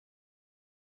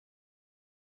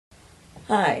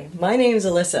Hi, my name is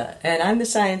Alissa, and I'm the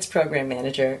Science Program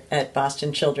Manager at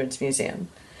Boston Children's Museum.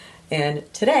 And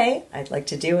today, I'd like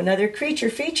to do another creature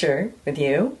feature with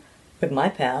you, with my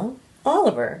pal,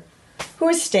 Oliver, who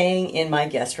is staying in my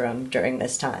guest room during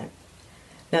this time.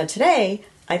 Now today,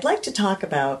 I'd like to talk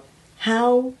about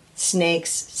how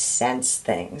snakes sense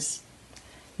things.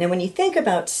 Now when you think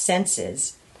about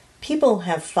senses, people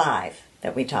have 5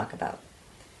 that we talk about.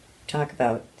 We talk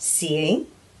about seeing,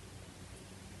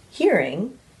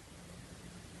 hearing,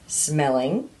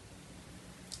 smelling,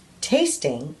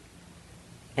 tasting,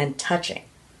 and touching.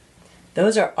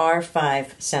 Those are our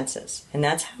 5 senses, and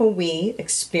that's how we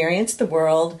experience the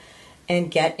world and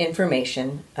get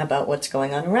information about what's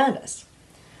going on around us.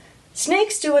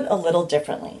 Snakes do it a little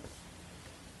differently.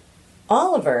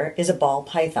 Oliver is a ball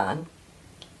python,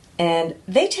 and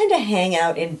they tend to hang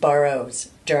out in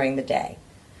burrows during the day.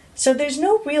 So there's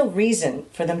no real reason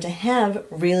for them to have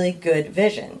really good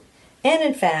vision. And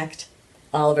in fact,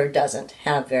 Oliver doesn't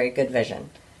have very good vision.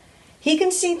 He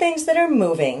can see things that are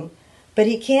moving, but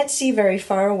he can't see very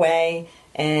far away,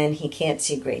 and he can't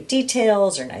see great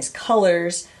details or nice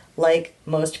colors like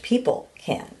most people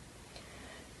can.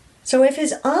 So if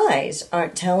his eyes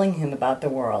aren't telling him about the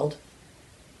world,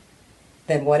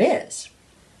 then what is?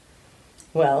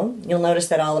 Well, you'll notice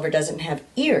that Oliver doesn't have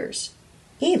ears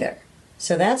either.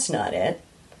 So that's not it.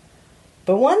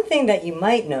 But one thing that you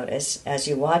might notice as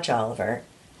you watch Oliver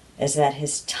is that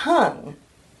his tongue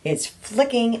is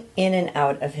flicking in and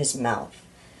out of his mouth.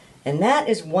 And that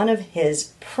is one of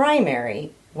his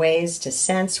primary ways to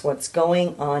sense what's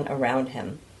going on around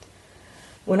him.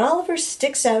 When Oliver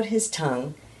sticks out his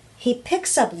tongue, he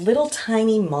picks up little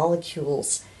tiny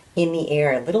molecules in the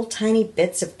air, little tiny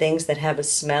bits of things that have a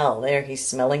smell. There, he's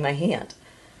smelling my hand.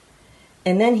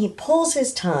 And then he pulls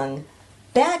his tongue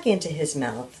back into his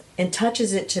mouth and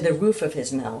touches it to the roof of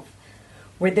his mouth,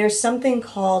 where there's something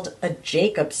called a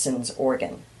Jacobson's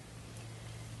organ.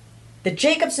 The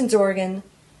Jacobson's organ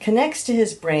connects to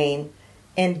his brain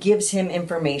and gives him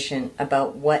information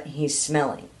about what he's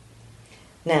smelling.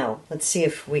 Now, let's see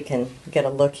if we can get a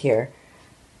look here.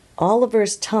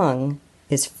 Oliver's tongue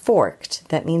is forked.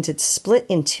 That means it's split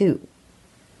in 2.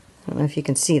 I don't know if you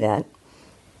can see that.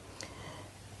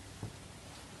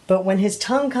 But when his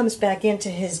tongue comes back into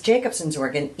his Jacobson's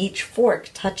organ, each fork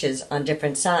touches on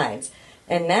different sides.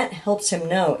 And that helps him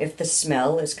know if the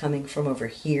smell is coming from over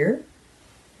here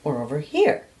or over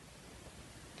here.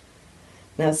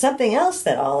 Now, something else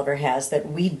that Oliver has that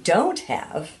we don't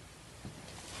have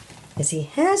is he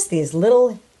has these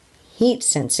little heat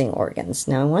sensing organs.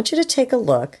 Now, I want you to take a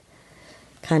look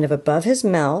kind of above his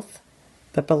mouth,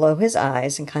 but below his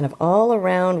eyes, and kind of all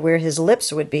around where his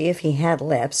lips would be if he had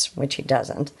lips, which he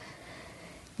doesn't.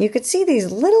 You could see these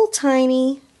little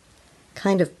tiny,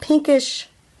 kind of pinkish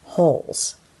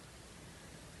holes.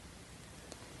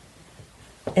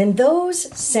 And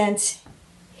those sense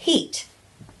heat.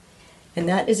 And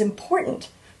that is important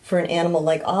for an animal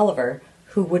like Oliver,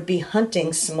 who would be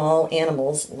hunting small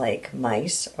animals like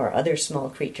mice or other small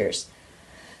creatures.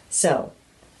 So,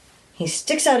 he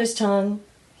sticks out his tongue.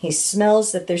 He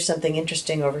smells that there's something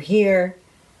interesting over here.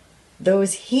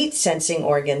 Those heat sensing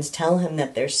organs tell him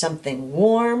that there's something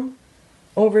warm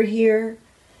over here.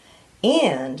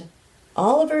 And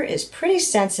Oliver is pretty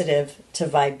sensitive to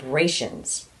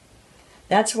vibrations.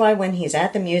 That's why when he's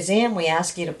at the museum, we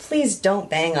ask you to please don't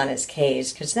bang on his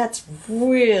cage, because that's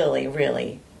really,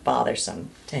 really bothersome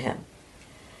to him.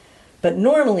 But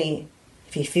normally,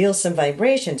 if he feels some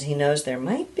vibrations, he knows there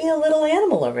might be a little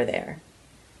animal over there.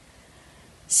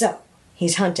 So,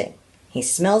 he's hunting. He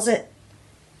smells it.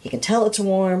 He can tell it's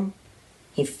warm.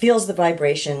 He feels the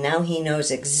vibration. Now he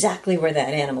knows exactly where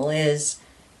that animal is.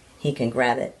 He can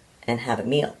grab it and have a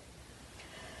meal.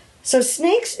 So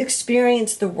snakes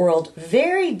experience the world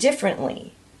very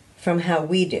differently from how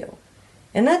we do.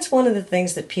 And that's one of the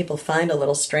things that people find a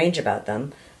little strange about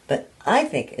them, but I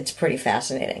think it's pretty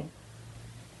fascinating.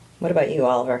 What about you,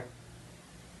 Oliver?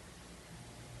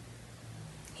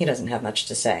 He doesn't have much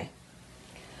to say.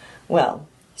 Well,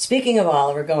 speaking of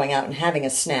Oliver going out and having a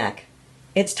snack,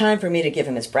 it's time for me to give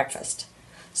him his breakfast.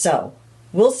 So,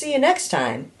 we'll see you next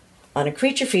time on a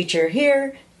creature feature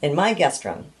here in my guest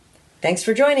room. Thanks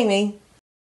for joining me.